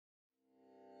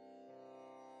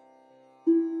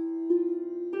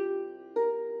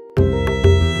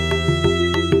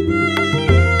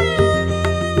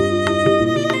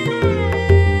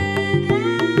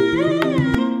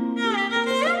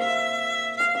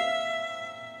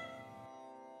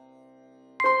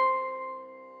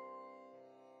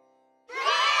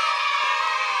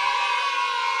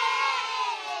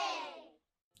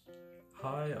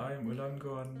Simulan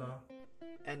ko, Anna.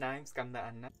 And I'm Skanda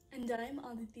Anna. And I'm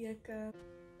Aditya.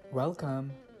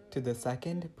 Welcome to the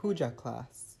second Puja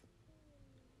class.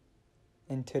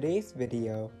 In today's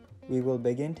video, we will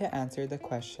begin to answer the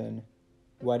question,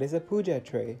 what is a puja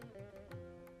tray?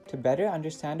 To better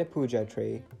understand a puja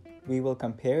tray, we will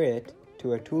compare it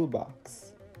to a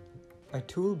toolbox. A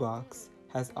toolbox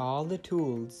has all the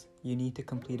tools you need to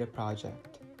complete a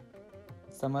project.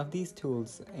 Some of these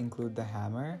tools include the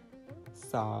hammer,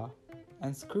 saw,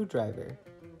 and screwdriver.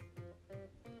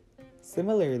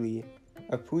 Similarly,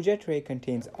 a puja tray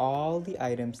contains all the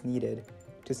items needed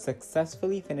to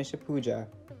successfully finish a puja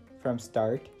from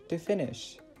start to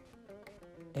finish.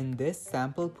 In this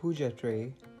sample puja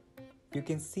tray, you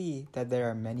can see that there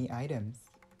are many items.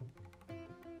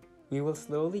 We will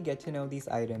slowly get to know these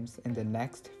items in the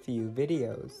next few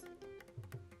videos.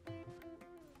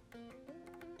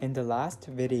 In the last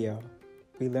video,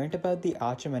 we learned about the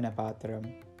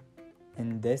Panchapatram.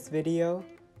 In this video,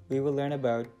 we will learn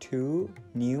about two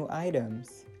new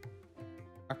items,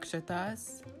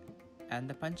 aksatas and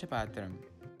the Panchapatram.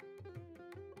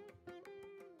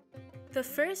 The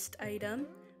first item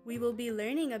we will be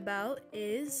learning about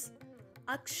is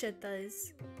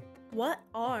akshatas. What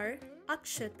are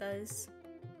akshatas?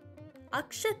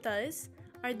 Akshatas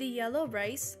are the yellow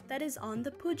rice that is on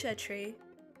the puja tray.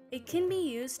 It can be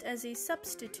used as a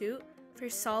substitute for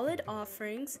solid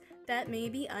offerings that may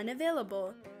be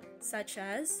unavailable, such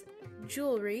as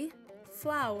jewelry,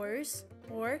 flowers,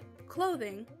 or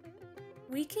clothing.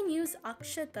 We can use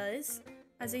akshatas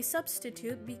as a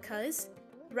substitute because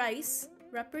rice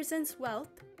represents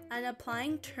wealth, and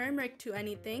applying turmeric to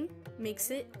anything makes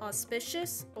it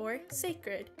auspicious or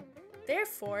sacred.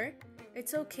 Therefore,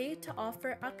 it's okay to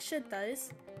offer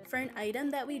akshatas for an item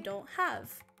that we don't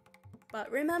have. But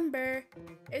remember,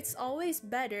 it's always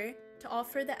better to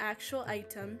offer the actual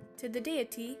item to the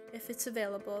deity if it's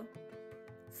available.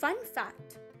 Fun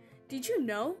fact, did you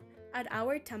know at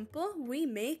our temple we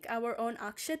make our own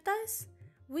akshatas?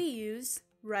 We use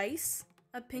rice,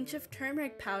 a pinch of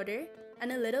turmeric powder,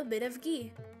 and a little bit of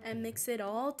ghee, and mix it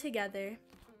all together.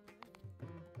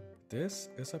 This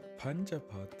is a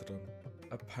Panchapatram.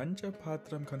 A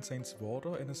Panchapatram contains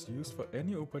water and is used for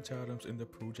any upacharams in the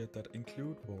puja that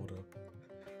include water.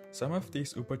 Some of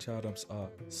these upacharams are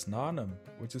snanam,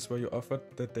 which is where you offer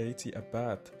the deity a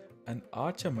bath, and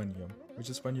archamanyam, which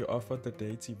is when you offer the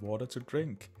deity water to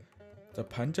drink. The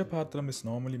Panchapatram is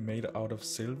normally made out of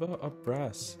silver or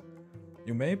brass.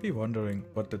 You may be wondering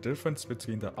what the difference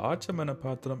between the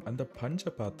Archamanapatram and the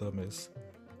Panchapatram is.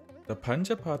 The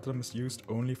Panchapatram is used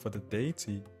only for the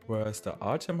deity, whereas the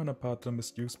Archamanapatram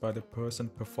is used by the person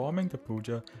performing the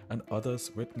puja and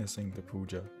others witnessing the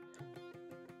puja.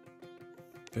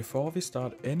 Before we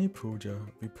start any puja,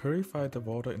 we purify the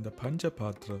water in the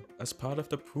Panchapatra as part of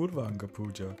the Purvanga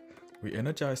puja. We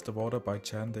energize the water by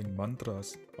chanting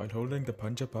mantras while holding the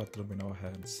Panchapatram in our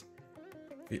hands.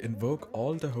 We invoke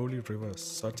all the holy rivers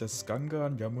such as Ganga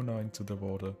and Yamuna into the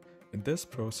water. In this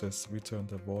process, we turn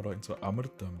the water into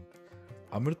Amritam.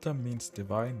 Amritam means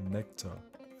divine nectar.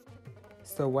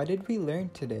 So what did we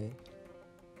learn today?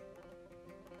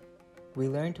 We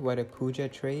learned what a puja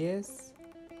tray is,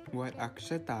 what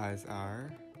akshatas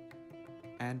are,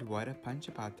 and what a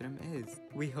Panchapatram is.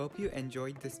 We hope you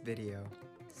enjoyed this video.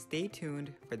 Stay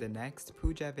tuned for the next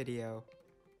puja video.